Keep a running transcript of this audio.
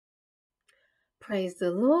Praise the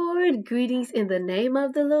Lord. Greetings in the name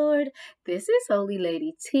of the Lord. This is Holy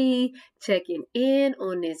Lady T checking in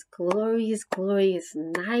on this glorious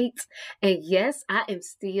night. And yes, I am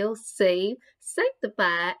still saved,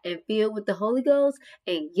 sanctified, and filled with the Holy Ghost.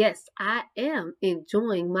 And yes, I am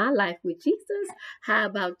enjoying my life with Jesus. How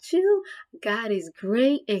about you? God is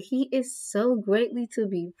great and He is so greatly to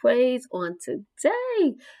be praised on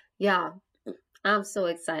today. Y'all, I'm so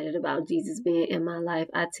excited about Jesus being in my life.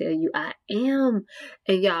 I tell you, I am.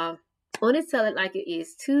 And y'all, I want to tell it like it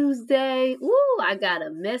is Tuesday. Woo, I got a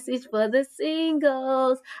message for the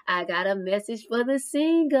singles. I got a message for the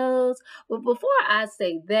singles. But before I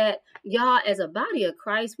say that, y'all, as a body of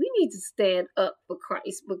Christ, we need to stand up for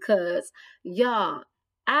Christ because, y'all,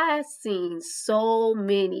 I've seen so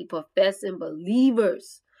many professing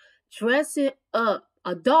believers dressing up,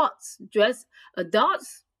 adults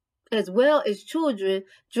as well as children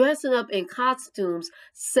dressing up in costumes,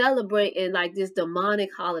 celebrating like this demonic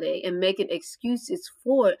holiday and making excuses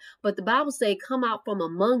for it. But the Bible say, come out from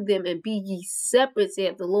among them and be ye separate,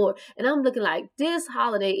 saith the Lord. And I'm looking like this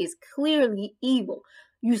holiday is clearly evil.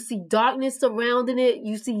 You see darkness surrounding it.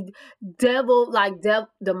 You see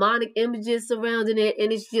demonic images surrounding it.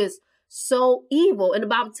 And it's just so evil. And the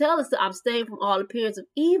Bible tells us to abstain from all appearance of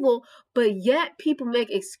evil, but yet people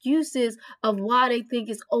make excuses of why they think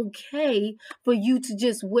it's okay for you to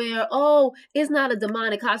just wear, it's not a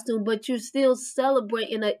demonic costume, but you're still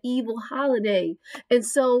celebrating an evil holiday. And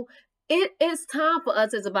so it's time for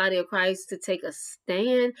us as a body of Christ to take a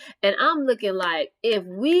stand. And I'm looking like if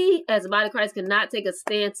we as a body of Christ cannot take a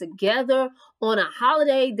stand together on a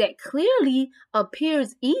holiday that clearly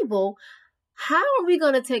appears evil, how are we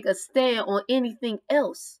going to take a stand on anything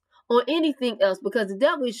else? Because the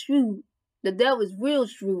devil is shrewd. The devil is real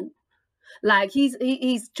shrewd. Like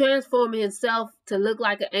he's transforming himself to look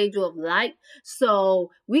like an angel of light.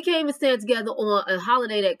 So we can't even stand together on a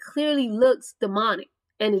holiday that clearly looks demonic,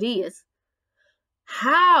 and it is.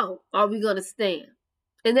 How are we going to stand?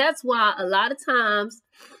 And that's why a lot of times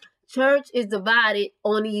church is divided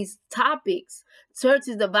on these topics. Church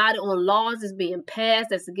is divided on laws that's being passed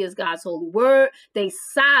that's against God's holy word. They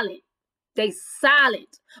silent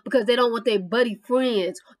because they don't want their buddy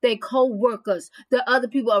friends, their co-workers, the other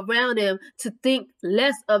people around them to think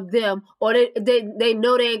less of them, or they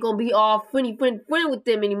know they ain't gonna be all friend with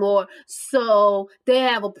them anymore. So they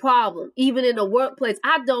have a problem. Even in the workplace,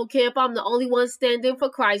 I don't care if I'm the only one standing for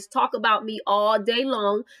Christ. Talk about me all day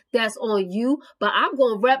long. That's on you. But I'm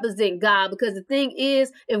gonna represent God, because the thing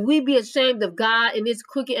is, if we be ashamed of God in this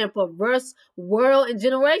crooked and perverse world and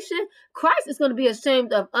generation, Christ is going to be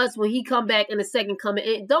ashamed of us when He come back in the second coming.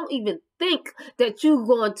 And don't even think that you're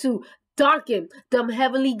going to darken them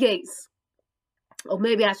heavenly gates. Or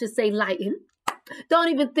maybe I should say lighten. Don't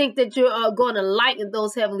even think that you're going to lighten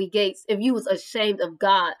those heavenly gates if you was ashamed of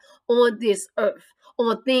God on this earth,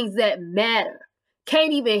 on things that matter.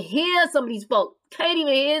 Can't even hear some of these folk.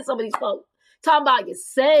 Talking about you're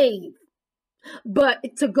saved. But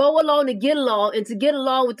to go along and get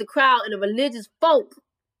along with the crowd and the religious folk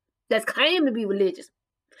that's claiming to be religious,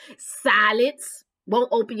 silence, won't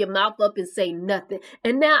open your mouth up and say nothing.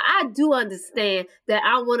 And now I do understand that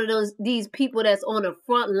I'm one of these people that's on the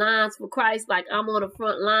front lines for Christ. Like I'm on the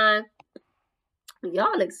front line.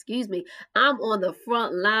 Y'all excuse me. I'm on the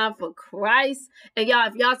front line for Christ. And y'all,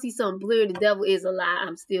 if y'all see something blurry, the devil is a lie.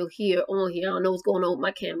 I'm still on here. I don't know what's going on with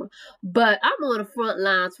my camera. But I'm on the front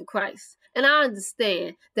lines for Christ. And I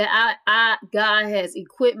understand that God has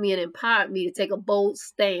equipped me and empowered me to take a bold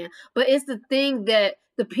stand. But it's the thing that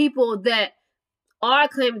the people that are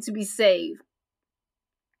claiming to be saved,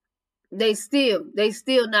 they still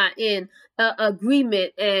not in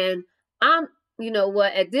agreement. And you know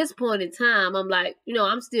what, at this point in time, I'm like,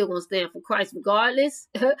 I'm still going to stand for Christ regardless.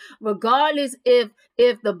 Regardless if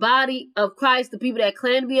the body of Christ, the people that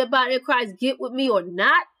claim to be a body of Christ, get with me or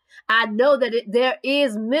not. I know that there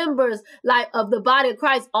is members like of the body of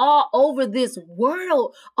Christ all over this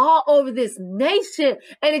world, all over this nation.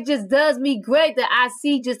 And it just does me great that I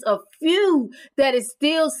see just a few that is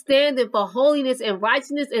still standing for holiness and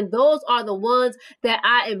righteousness. And those are the ones that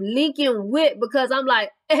I am linking with, because I'm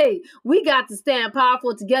like, hey, we got to stand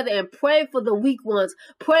powerful together and pray for the weak ones.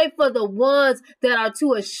 Pray for the ones that are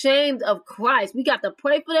too ashamed of Christ. We got to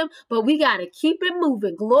pray for them, but we got to keep it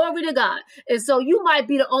moving. Glory to God. And so you might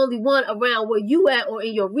be the only one around where you at, or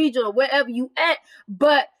in your region, or wherever you at,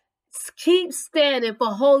 but Keep standing for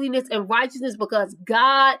holiness and righteousness because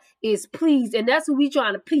God is pleased. And that's who we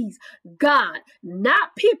trying to please. God,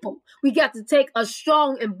 not people. We got to take a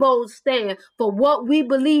strong and bold stand for what we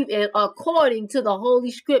believe in according to the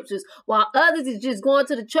Holy Scriptures. While others is just going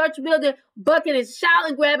to the church building, bucking and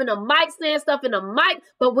shouting, grabbing a mic, saying stuff in the mic.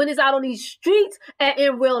 But when it's out on these streets and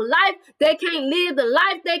in real life, they can't live the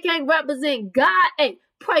life. They can't represent God. Hey,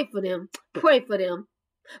 pray for them. Pray for them.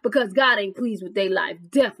 Because God ain't pleased with their life.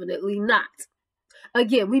 Definitely not.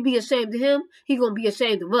 Again, we be ashamed of him. He gonna be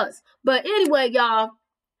ashamed of us. But anyway, y'all,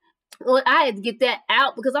 well, I had to get that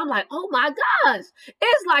out because I'm like, oh my gosh.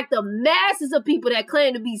 It's like the masses of people that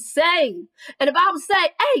claim to be saved. And the Bible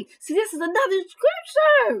say, hey, see, this is another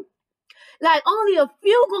scripture. Like only a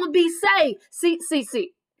few gonna be saved.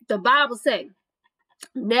 See. The Bible say,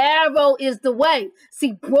 narrow is the way.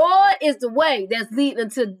 See, broad is the way that's leading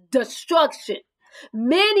to destruction.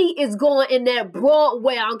 Many is going in that broad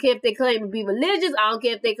way. I don't care if they claim to be religious. I don't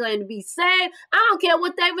care if they claim to be saved. I don't care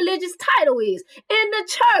what their religious title is. In the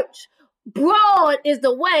church, broad is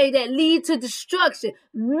the way that leads to destruction.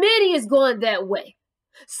 Many is going that way.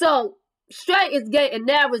 So straight is gate and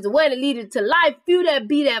narrow is the way that leads to life. Few that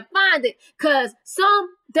be that find it. Because some,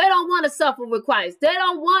 they don't want to suffer with Christ. They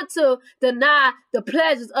don't want to deny the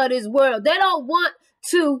pleasures of this world. They don't want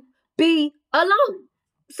to be alone.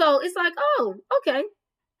 So it's like, oh, okay.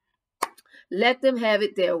 Let them have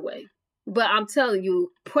it their way. But I'm telling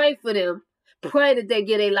you, pray for them. Pray that they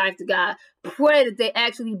give their life to God. Pray that they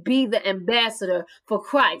actually be the ambassador for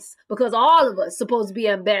Christ. Because all of us supposed to be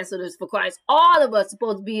ambassadors for Christ. All of us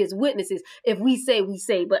supposed to be his witnesses. If we say, we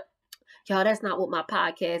say. But y'all, that's not what my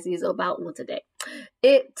podcast is about on today.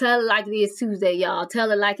 Tell it like it is Tuesday, y'all. Tell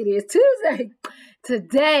it like it is Tuesday.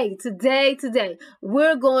 Today,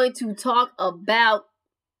 we're going to talk about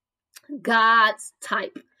God's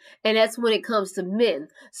type. And that's when it comes to men.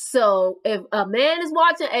 So if a man is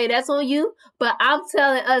watching, hey, that's on you. But I'm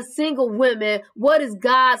telling us single women, what is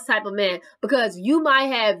God's type of man? Because you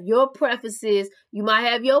might have your preferences. You might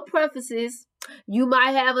have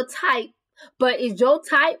a type. But is your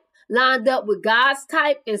type lined up with God's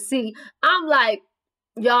type? And see, I'm like,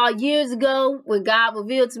 y'all, years ago, when God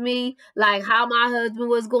revealed to me, like how my husband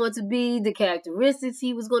was going to be, the characteristics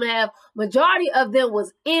he was going to have, majority of them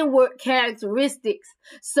was inward characteristics.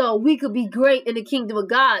 So we could be great in the kingdom of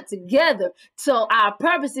God together. So our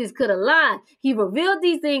purposes could align. He revealed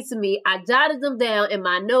these things to me. I jotted them down in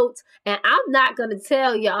my notes. And I'm not going to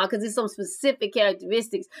tell y'all because there's some specific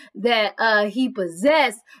characteristics that he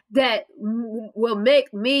possessed that will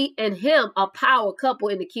make me and him a power couple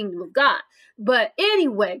in the kingdom of God. But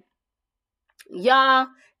anyway, y'all,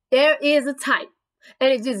 there is a type.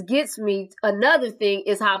 And it just gets me. Another thing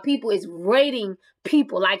is how people is rating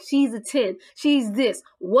people. Like she's a 10. She's this.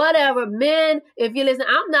 Whatever. Men, if you listen,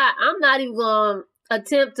 I'm not even going to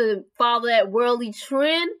attempt to follow that worldly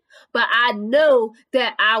trend. But I know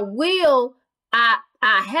that I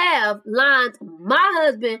have lined my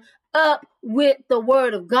husband up with the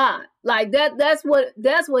word of God. Like that's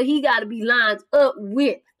what he got to be lined up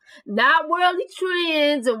with. Not worldly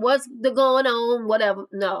trends and what's going on, whatever.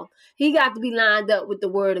 No, he got to be lined up with the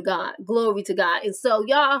word of God. Glory to God. And so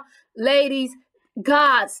y'all, ladies,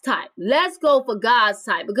 God's type. Let's go for God's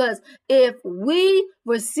type. Because if we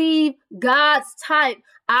receive God's type,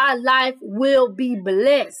 our life will be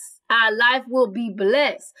blessed. Our life will be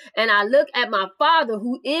blessed. And I look at my father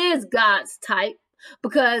who is God's type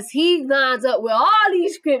because he lines up with all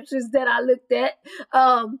these scriptures that I looked at.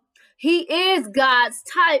 He is God's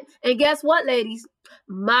type. And guess what, ladies?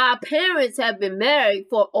 My parents have been married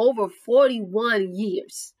for over 41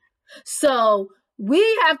 years. So we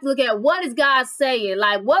have to look at what is God saying?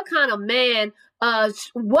 Like what kind of man,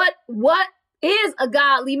 what is a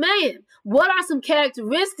godly man? What are some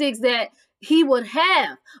characteristics that he would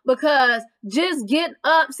have? Because just getting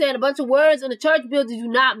up, saying a bunch of words in the church building do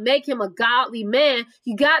not make him a godly man.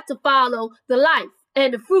 You got to follow the life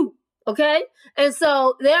and the fruit. Okay? And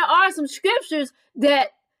so there are some scriptures that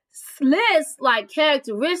list like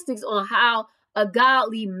characteristics on how a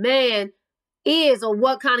godly man is or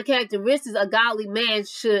what kind of characteristics a godly man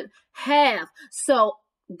should have. So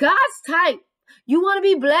God's type, you want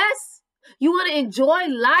to be blessed? You want to enjoy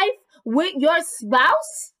life with your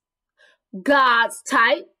spouse? God's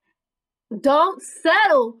type. Don't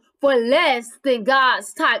settle for less than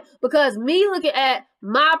God's type. Because me looking at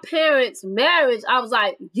my parents' marriage, I was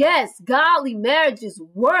like, yes, godly marriages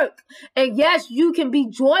work. And yes, you can be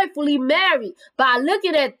joyfully married by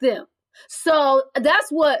looking at them. So that's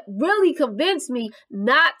what really convinced me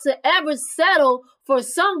not to ever settle for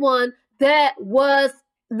someone that was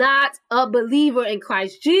not a believer in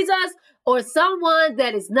Christ Jesus, or someone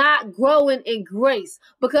that is not growing in grace.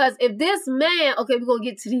 Because if this man, okay, we're going to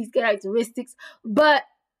get to these characteristics, but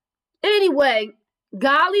anyway,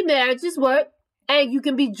 godly marriages work, and you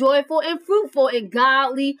can be joyful and fruitful in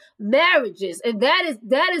godly marriages. And that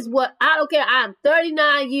is what, I don't care. I am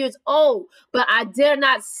 39 years old, but I dare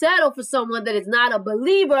not settle for someone that is not a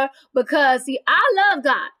believer, because see, I love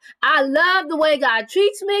God. I love the way God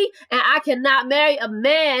treats me, and I cannot marry a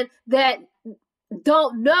man that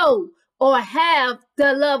don't know or have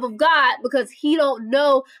the love of God, because he don't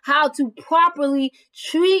know how to properly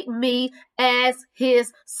treat me as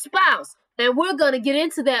his spouse. And we're going to get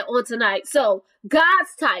into that on tonight. So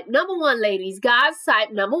God's type, number one, ladies, God's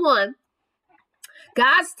type, number one,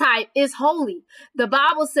 God's type is holy. The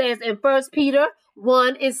Bible says in 1 Peter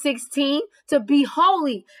 1:16 to be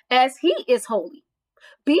holy as he is holy.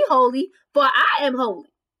 Be holy, for I am holy.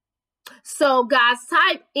 So God's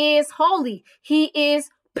type is holy. He is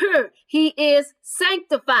pure. He is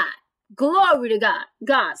sanctified. Glory to God.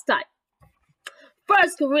 God's type.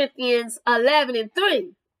 1 Corinthians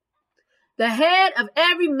 11:3. The head of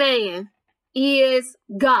every man is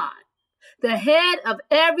God. The head of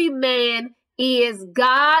every man is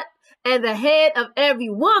God, and the head of every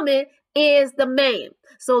woman is the man.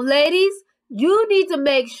 So ladies, you need to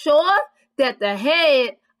make sure that the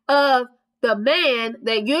head of the man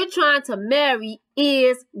that you're trying to marry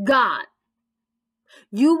is God.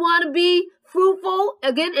 You want to be fruitful,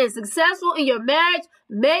 again, and successful in your marriage,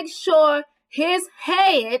 make sure his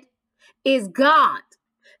head is God.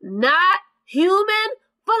 Not human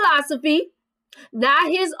philosophy, not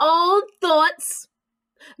his own thoughts,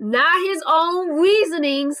 not his own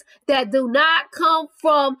reasonings that do not come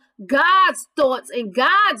from God's thoughts and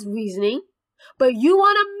God's reasoning, but you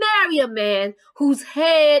want to marry a man whose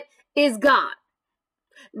head is God.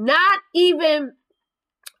 Not even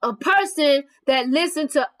a person that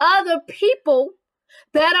listens to other people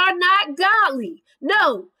that are not godly.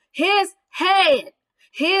 No, his head,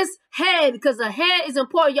 because the head is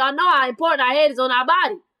important. Y'all know how important our head is on our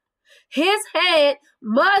body. His head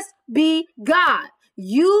must be God.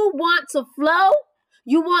 You want to flow?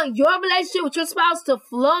 You want your relationship with your spouse to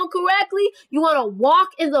flow correctly? You want to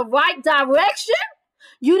walk in the right direction?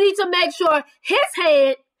 You need to make sure his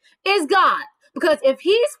head is God. Because if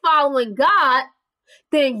he's following God,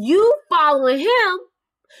 then you following him,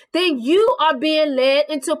 then you are being led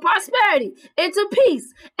into prosperity, into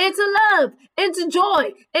peace, into love, into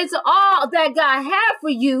joy, into all that God had for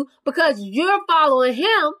you, because you're following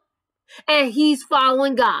him and he's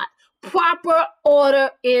following God. Proper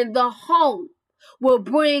order in the home will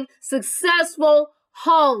bring successful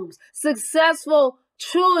homes, successful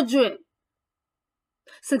children,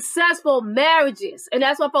 successful marriages. And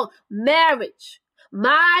that's what I'm marriage.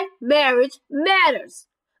 My marriage matters.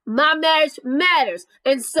 My marriage matters.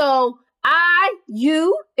 And so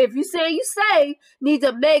if you say, need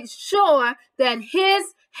to make sure that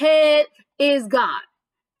his head is God.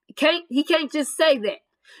 He can't just say that.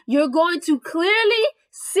 You're going to clearly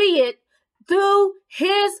see it through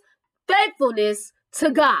his faithfulness to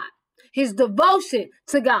God, his devotion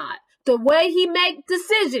to God, the way he make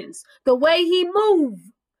decisions, the way he move.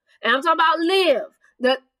 And I'm talking about live.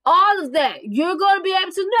 All of that. You're going to be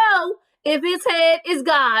able to know if his head is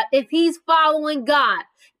God, if he's following God.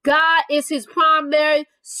 God is his primary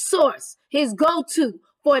source, his go-to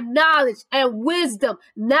for knowledge and wisdom,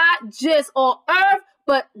 not just on earth,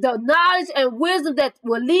 but the knowledge and wisdom that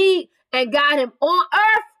will lead and guide him on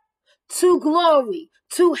earth to glory,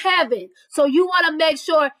 to heaven. So you want to make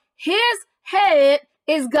sure his head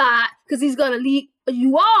is God, because he's going to lead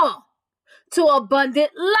you all to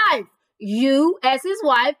abundant life. You as his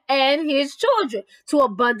wife and his children to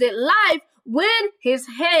abundant life when his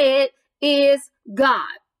head is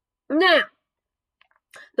God. Now,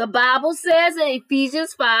 the Bible says in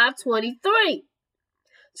Ephesians 5:25,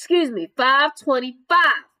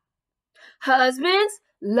 husbands,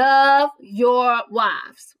 love your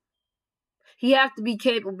wives. He has to be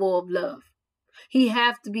capable of love. He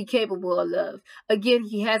has to be capable of love. Again,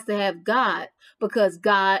 he has to have God, because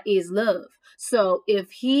God is love. So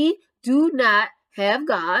if he do not have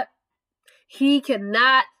God, he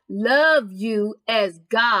cannot love you as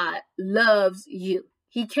God loves you.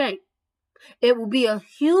 He can't. It will be a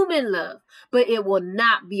human love, but it will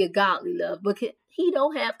not be a godly love, because he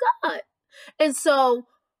don't have God. And so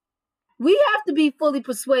we have to be fully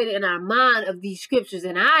persuaded in our mind of these scriptures,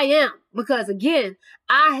 and I am, because again,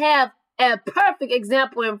 I have a perfect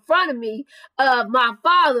example in front of me of my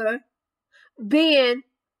father being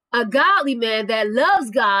a godly man that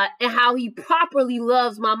loves God, and how he properly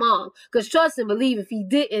loves my mom. Because trust and believe, if he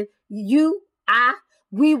didn't, I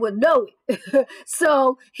we would know it.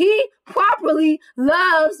 So he properly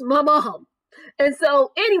loves my mom. And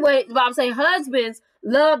so anyway, the Bible says, husbands,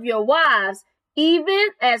 love your wives, even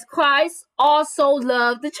as Christ also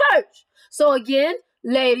loved the church. So again,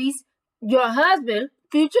 ladies, your husband,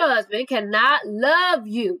 future husband, cannot love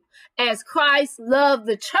you as Christ loved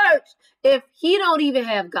the church if he don't even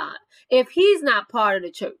have God, if he's not part of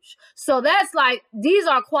the church. So that's like, these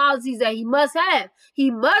are qualities that he must have.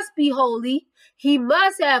 He must be holy. He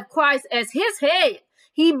must have Christ as his head.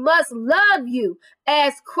 He must love you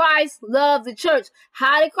as Christ loved the church.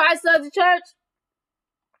 How did Christ love the church?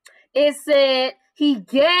 It said he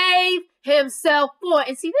gave himself for it.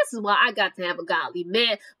 And see, this is why I got to have a godly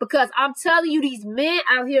man, because I'm telling you, these men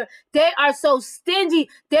out here, they are so stingy.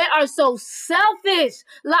 They are so selfish.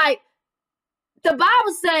 Like the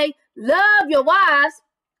Bible say, love your wives,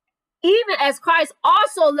 even as Christ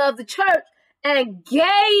also loved the church and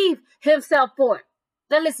gave himself for it.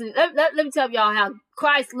 Now listen, let me tell y'all how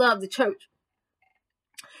Christ loved the church.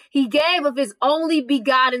 He gave of his only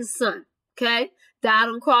begotten son, okay? Died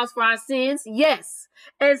on the cross for our sins, yes.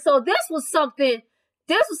 And so this was something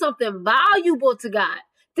valuable to God.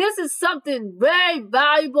 This is something very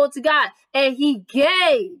valuable to God. And he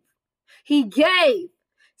gave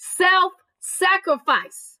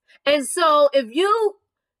self-sacrifice. And so if you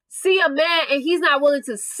see a man and he's not willing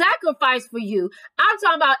to sacrifice for you, I'm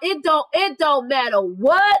talking about it don't matter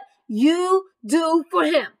what you do for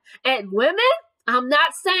him. And women, I'm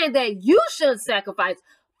not saying that you should sacrifice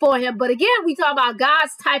for him, but again, we talk about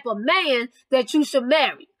God's type of man that you should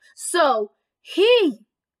marry. So he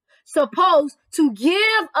supposed to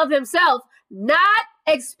give of himself, not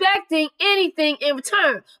expecting anything in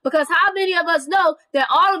return. Because how many of us know that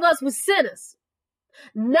all of us were sinners?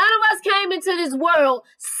 None of us came into this world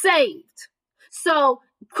saved. So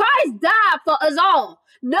Christ died for us all,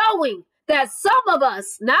 knowing that some of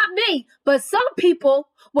us, not me, but some people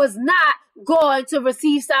was not going to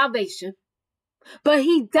receive salvation. But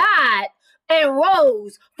he died and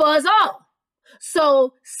rose for us all.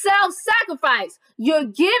 So self-sacrifice, you're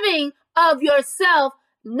giving of yourself,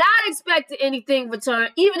 not expecting anything in return,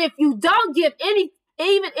 even if you don't get anything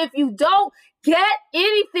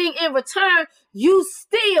in return, you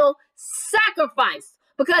still sacrifice,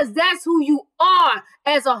 because that's who you are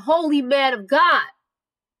as a holy man of God.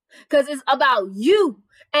 Because it's about you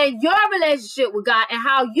and your relationship with God and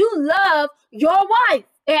how you love your wife.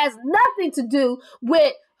 It has nothing to do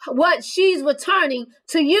with what she's returning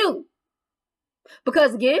to you.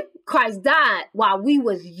 Because again, Christ died while we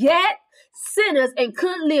was yet sinners and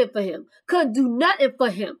couldn't live for him, couldn't do nothing for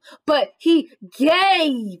him, but he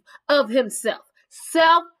gave of himself,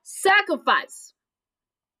 self-sacrifice.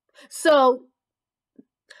 So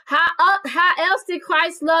how else did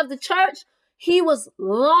Christ love the church? He was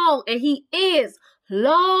long, and he is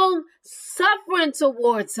long suffering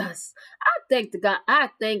towards us. I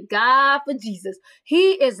thank God for Jesus.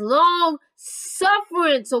 He is long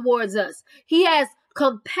suffering towards us. He has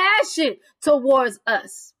compassion towards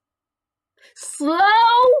us. Slow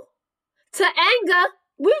to anger.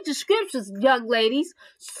 Read the scriptures, young ladies.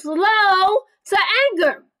 Slow to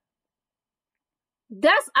anger.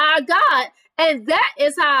 That's our God. And that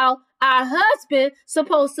is how our husband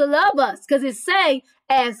supposed to love us. Because it say,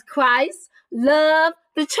 as Christ loved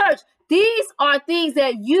the church. These are things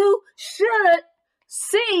that you should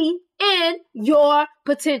see in your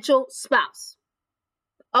potential spouse.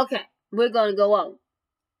 Okay, we're going to go on.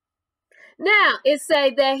 Now, it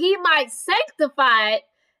say that he might sanctify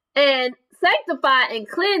and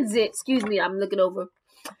cleanse it. Excuse me, I'm looking over.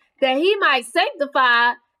 That he might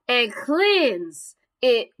sanctify and cleanse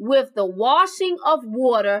it with the washing of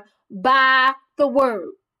water by the word.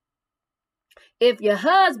 If your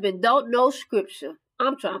husband don't know scripture,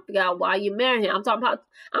 I'm trying to figure out why you marry him. I'm talking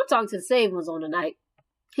to the saved ones on the night.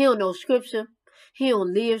 He don't know scripture. He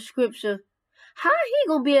don't live scripture. How he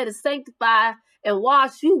gonna be able to sanctify and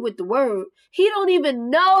wash you with the word? He don't even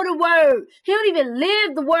know the word. He don't even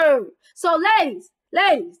live the word. So ladies,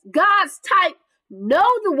 God's type know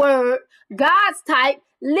the word. God's type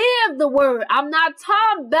live the word. I'm not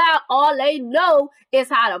talking about all they know is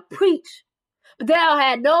how to preach. But they don't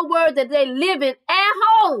have no word that they live in at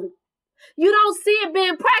home. You don't see it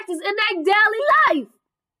being practiced in their daily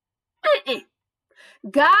life.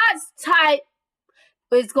 God's type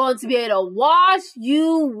is going to be able to wash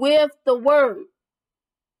you with the word.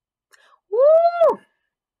 Woo!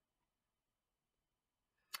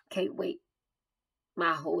 Can't wait.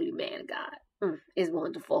 My holy man of God is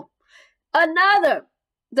wonderful. The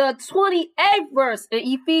 28th verse in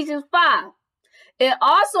Ephesians 5. It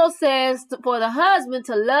also says for the husband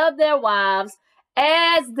to love their wives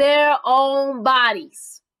as their own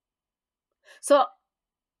bodies. So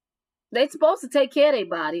they're supposed to take care of their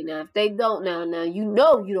body. Now, if they don't, now you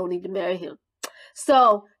know you don't need to marry him.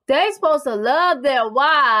 So they're supposed to love their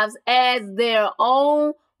wives as their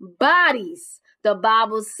own bodies. The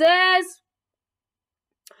Bible says,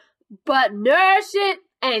 but nourish it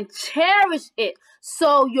and cherish it.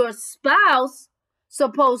 So your spouse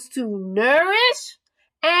supposed to nourish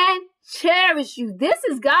and cherish you. This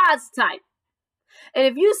is God's type. And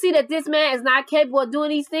if you see that this man is not capable of doing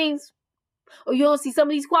these things, or you don't see some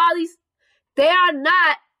of these qualities, they are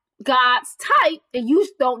not God's type, and you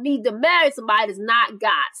don't need to marry somebody that's not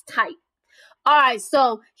God's type. All right,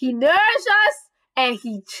 so he nourished us and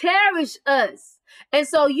he cherished us. And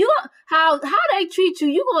so how they treat you,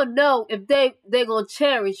 you're going to know if they're going to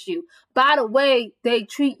cherish you by the way they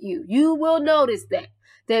treat you. You will notice that.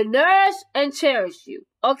 They nourish and cherish you.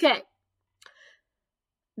 Okay.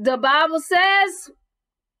 The Bible says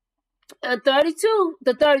in 32,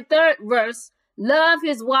 the 33rd verse, love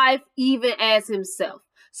his wife even as himself.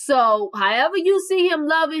 So however you see him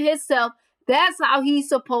loving himself, that's how he's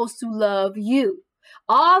supposed to love you.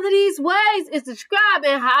 All of these ways is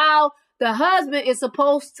describing how the husband is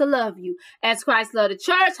supposed to love you. As Christ loved the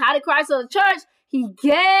church, how did Christ love the church? He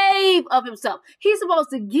gave of himself. He's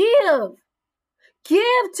supposed to give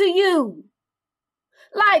to you.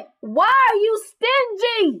 Like, why are you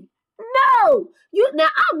stingy? No, now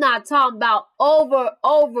I'm not talking about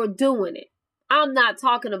overdoing it. I'm not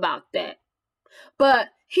talking about that. But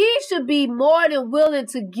he should be more than willing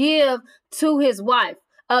to give to his wife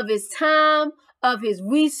of his time, of his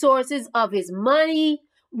resources, of his money,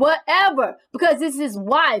 whatever, because this is his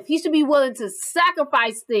wife. He should be willing to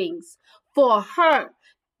sacrifice things for her.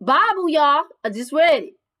 Bible, y'all, I just read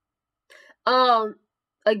it.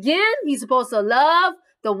 Again, he's supposed to love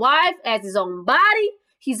the wife as his own body.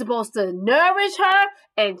 He's supposed to nourish her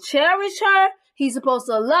and cherish her. He's supposed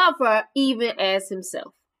to love her even as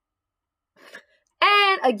himself.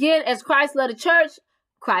 And again, as Christ loved the church,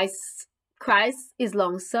 Christ is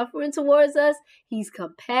long-suffering towards us. He's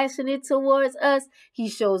compassionate towards us. He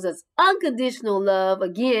shows us unconditional love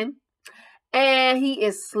again. And he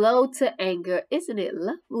is slow to anger. Isn't it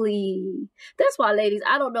lovely? That's why, ladies,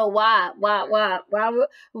 I don't know why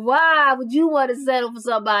would you want to settle for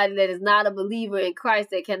somebody that is not a believer in Christ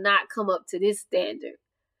that cannot come up to this standard?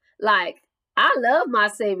 Like, I love my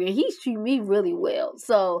Savior. He's treated me really well.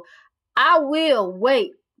 So I will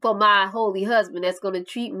wait for my holy husband that's going to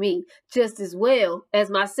treat me just as well as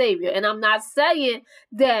my Savior. And I'm not saying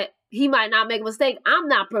that he might not make a mistake. I'm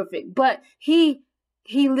not perfect, but he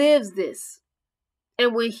lives this.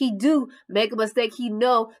 And when he do make a mistake, he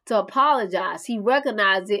know to apologize. He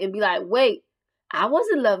recognize it and be like, wait, I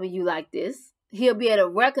wasn't loving you like this. He'll be able to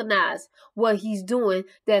recognize what he's doing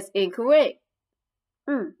that's incorrect.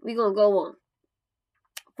 We're going to go on.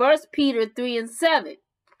 1 Peter 3:7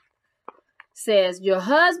 says, your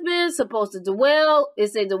husband's supposed to dwell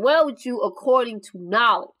with you according to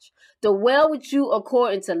knowledge. Dwell with you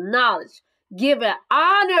according to knowledge. Give an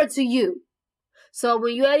honor to you. So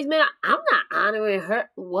when you have these men, I'm not honoring her.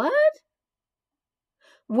 What?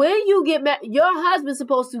 When you get married, your husband's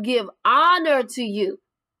supposed to give honor to you.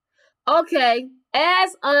 Okay,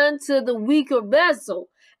 as unto the weaker vessel,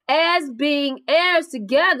 as being heirs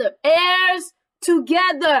together.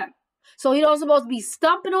 So he don't supposed to be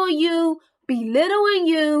stumping on you, belittling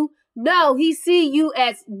you. No, he see you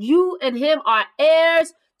as you and him are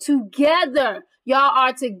heirs together. Y'all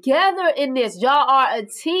are together in this. Y'all are a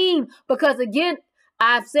team. Because again,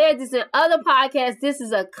 I've said this in other podcasts. This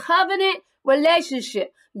is a covenant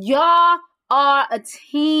relationship. Y'all are a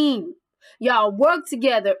team. Y'all work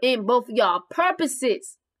together in both of y'all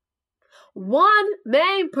purposes. One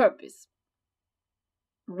main purpose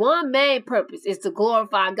is to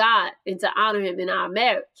glorify God and to honor him in our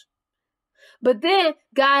marriage. But then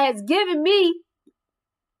God has given me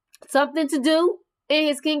something to do in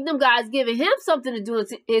his kingdom. God's giving him something to do in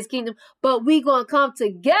his kingdom. But we're going to come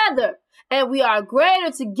together and we are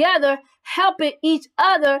greater together, helping each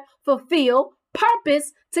other fulfill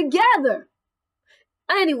purpose together.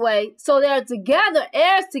 Anyway, so they're together,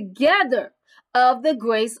 heirs together of the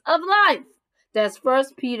grace of life. That's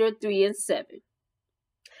 1 Peter 3:7.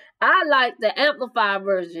 I like the Amplified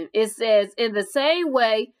version. It says, in the same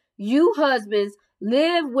way, you husbands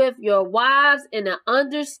live with your wives in an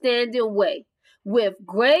understanding way, with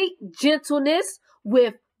great gentleness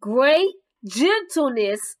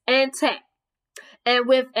and tact, and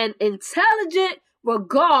with an intelligent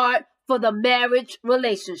regard for the marriage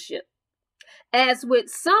relationship, as with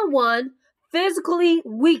someone physically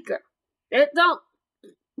weaker.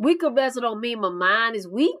 Weaker vessel don't mean my mind is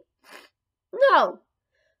weak. No.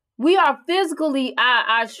 We are physically,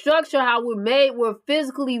 our structure, how we're made, we're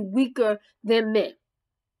physically weaker than men.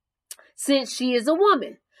 Since she is a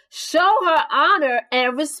woman, show her honor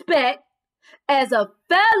and respect as a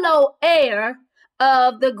fellow heir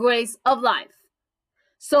of the grace of life,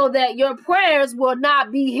 so that your prayers will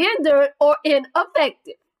not be hindered or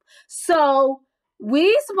ineffective. So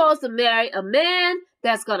we supposed to marry a man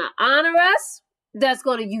that's going to honor us, that's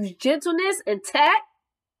going to use gentleness and tact,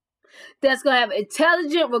 that's going to have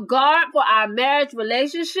intelligent regard for our marriage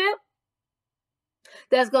relationship,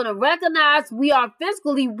 that's going to recognize we are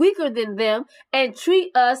physically weaker than them and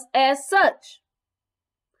treat us as such.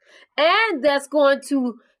 And that's going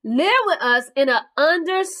to live with us in an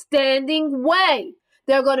understanding way.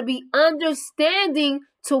 They're going to be understanding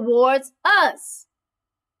towards us.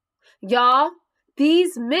 Y'all,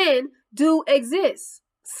 these men do exist.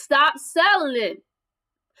 Stop settling.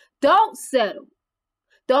 Don't settle.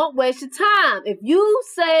 Don't waste your time. If you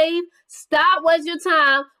save, stop wasting your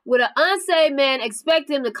time with an unsaved man. Expect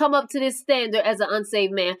him to come up to this standard as an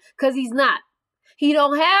unsaved man, because he's not. He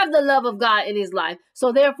don't have the love of God in his life.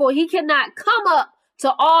 So therefore, he cannot come up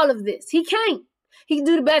to all of this. He can't. He can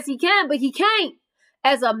do the best he can, but he can't.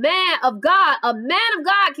 As a man of God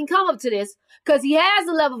can come up to this because he has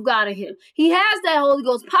the love of God in him. He has that Holy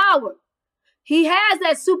Ghost power. He has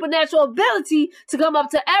that supernatural ability to come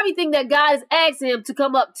up to everything that God is asking him to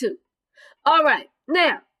come up to. All right.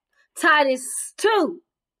 Now, Titus 2.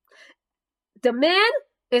 The men,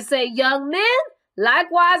 it say young men,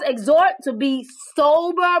 likewise exhort to be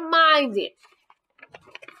sober-minded.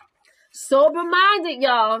 Sober-minded,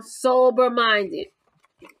 y'all. Sober-minded.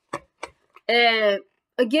 And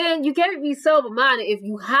again, you can't be sober-minded if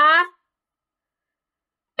you high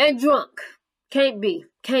and drunk. Can't be.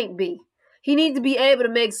 Can't be. He needs to be able to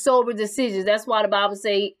make sober decisions. That's why the Bible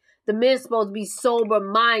say the men's supposed to be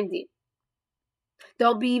sober-minded.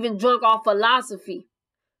 Don't be even drunk off philosophy.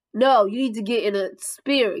 No, you need to get in a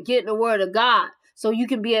spirit, get in the word of God, so you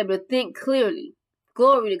can be able to think clearly.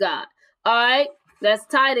 Glory to God. All right, that's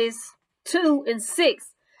Titus 2 and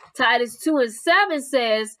 6. Titus 2 and 7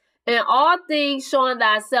 says, in all things showing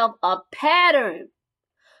thyself a pattern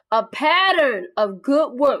of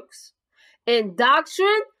good works. In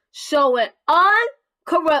doctrine, showing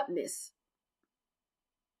uncorruptness.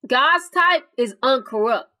 God's type is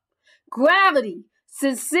uncorrupt. Gravity,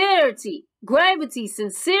 sincerity,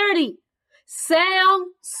 sound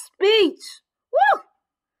speech. Woo!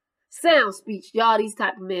 Sound speech. Y'all, these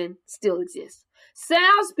type of men still exist.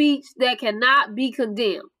 Sound speech that cannot be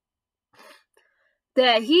condemned.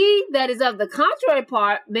 That he that is of the contrary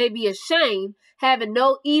part may be ashamed, having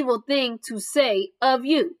no evil thing to say of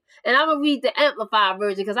you. And I'm going to read the Amplified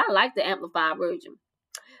version because I like the Amplified version.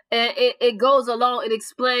 And it goes along, it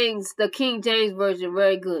explains the King James version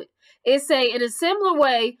very good. It say, in a similar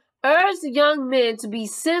way, urge the young men to be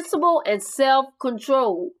sensible and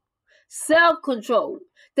self-controlled. Self-controlled.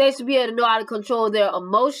 They should be able to know how to control their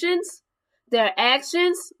emotions, their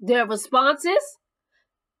actions, their responses.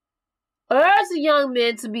 Urge the young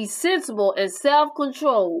men to be sensible and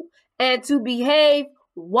self-controlled and to behave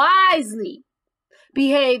wisely.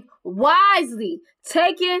 Behave wisely,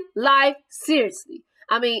 taking life seriously.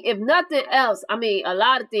 I mean, if nothing else, I mean, a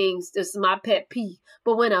lot of things, this is my pet peeve.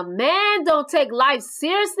 But when a man don't take life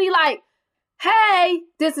seriously, like, hey,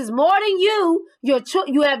 this is more than you. You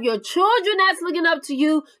have your children that's looking up to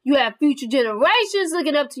you. You have future generations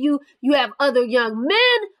looking up to you. You have other young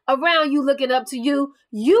men around you looking up to you.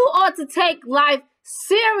 You ought to take life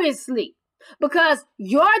seriously because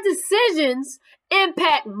your decisions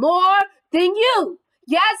impact more than you.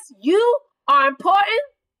 Yes, you are important.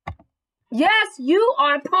 Yes, you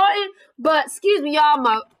are important. But excuse me, y'all,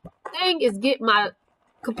 my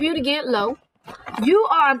computer getting low. You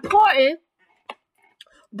are important.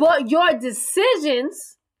 But your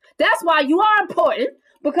decisions, that's why you are important,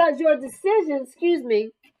 because your decisions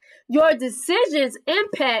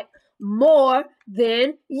impact more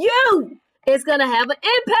than you. It's going to have an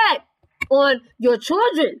impact on your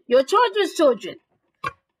children, your children's children,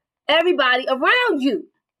 everybody around you.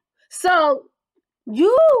 So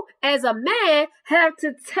you as a man have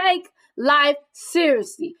to take life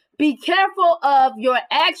seriously. Be careful of your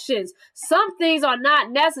actions. Some things are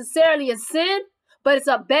not necessarily a sin, but it's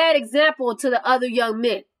a bad example to the other young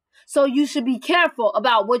men. So you should be careful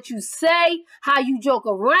about what you say, how you joke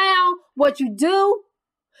around, what you do.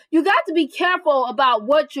 You got to be careful about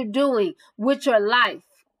what you're doing with your life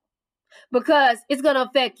because it's going to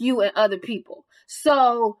affect you and other people.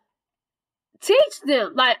 So teach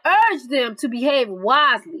them, like urge them to behave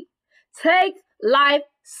wisely. Take life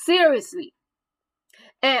seriously.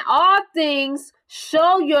 And all things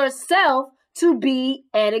show yourself to be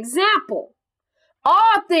an example.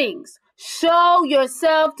 All things, show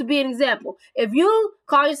yourself to be an example. If you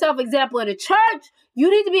call yourself an example in the church, you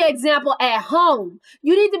need to be an example at home.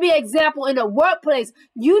 You need to be an example in the workplace.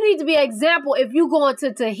 You need to be an example if you're going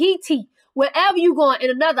to Tahiti, wherever you're going, in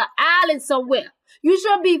another island somewhere. You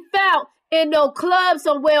shouldn't be found in no club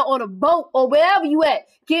somewhere on a boat or wherever you at,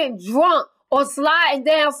 getting drunk or sliding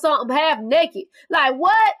down something half naked. Like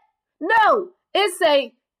what? No, it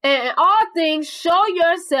say, and in all things, show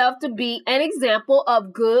yourself to be an example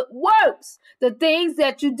of good works. The things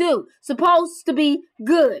that you do, supposed to be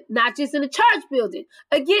good, not just in the church building.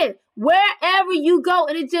 Again, wherever you go,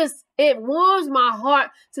 and it warms my heart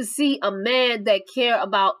to see a man that cares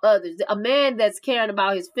about others, a man that's caring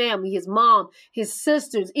about his family, his mom, his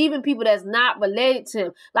sisters, even people that's not related to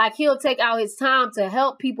him. Like he'll take out his time to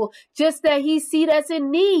help people just that he see that's in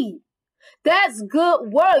need. That's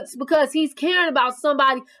good works because he's caring about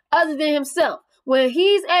somebody other than himself. When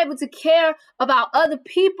he's able to care about other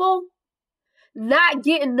people, not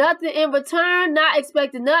getting nothing in return, not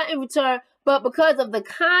expecting nothing in return, but because of the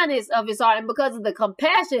kindness of his heart and because of the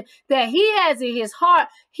compassion that he has in his heart,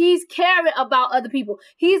 he's caring about other people.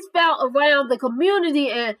 He's felt around the community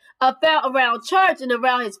and felt around church and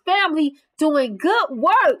around his family doing good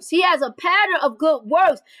works. He has a pattern of good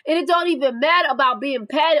works, and it don't even matter about being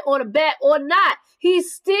patted on the back or not.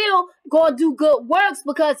 He's still going to do good works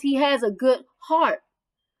because he has a good heart.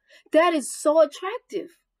 That is so attractive.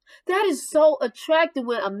 That is so attractive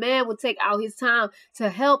when a man would take out his time to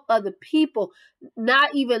help other people,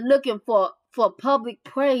 not even looking for public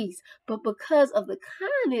praise, but because of the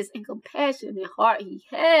kindness and compassion and heart he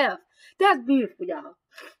has. That's beautiful, y'all.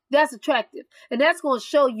 That's attractive. And that's going to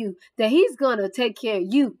show you that he's going to take care of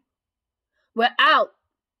you without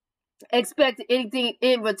expecting anything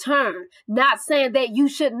in return. Not saying that you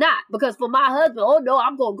should not, because for my husband, oh no,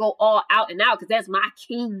 I'm gonna go all out and out because that's my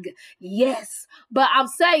king. Yes, but I'm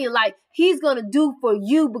saying like he's gonna do for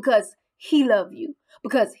you because he loves you,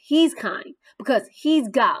 because he's kind, because he's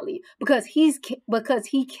godly, because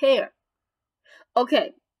he cares.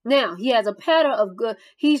 Okay, now he has a pattern of good.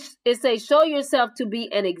 It says show yourself to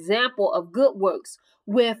be an example of good works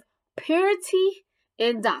with purity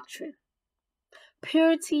in doctrine.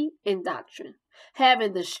 Purity in doctrine,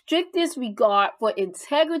 having the strictest regard for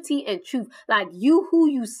integrity and truth, like you who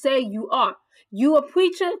you say you are. You a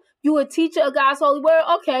preacher, you a teacher of God's holy word,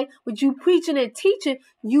 okay, but you preaching and teaching,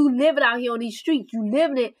 you live it out here on these streets, you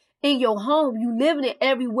living it in your home, you living it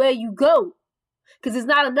everywhere you go, because it's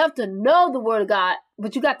not enough to know the word of God,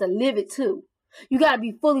 but you got to live it too. You got to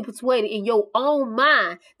be fully persuaded in your own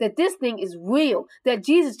mind that this thing is real, that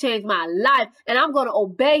Jesus changed my life, and I'm going to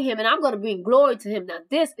obey him, and I'm going to bring glory to him. Now,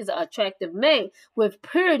 this is an attractive man with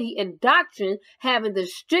purity and doctrine, having the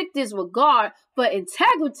strictest regard for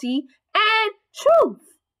integrity and truth.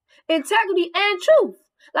 Integrity and truth.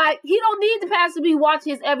 Like, he don't need the pastor to be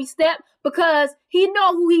watching his every step because he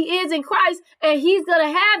know who he is in Christ, and he's going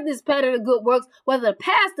to have this pattern of good works, whether the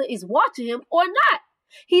pastor is watching him or not.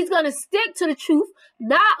 He's going to stick to the truth,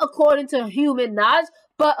 not according to human knowledge,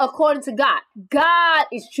 but according to God. God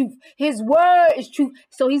is truth. His word is truth.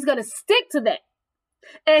 So he's going to stick to that.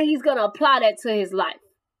 And he's going to apply that to his life.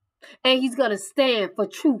 And he's going to stand for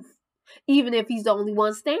truth. Even if he's the only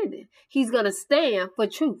one standing. He's going to stand for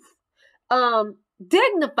truth.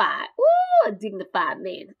 Dignified. Ooh, a dignified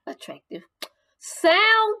man. Attractive.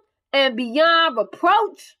 Sound and beyond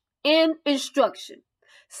reproach in instruction.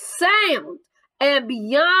 Sound and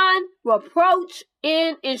beyond reproach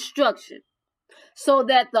in instruction, so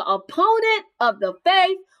that the opponent of the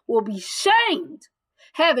faith will be shamed,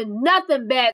 having nothing bad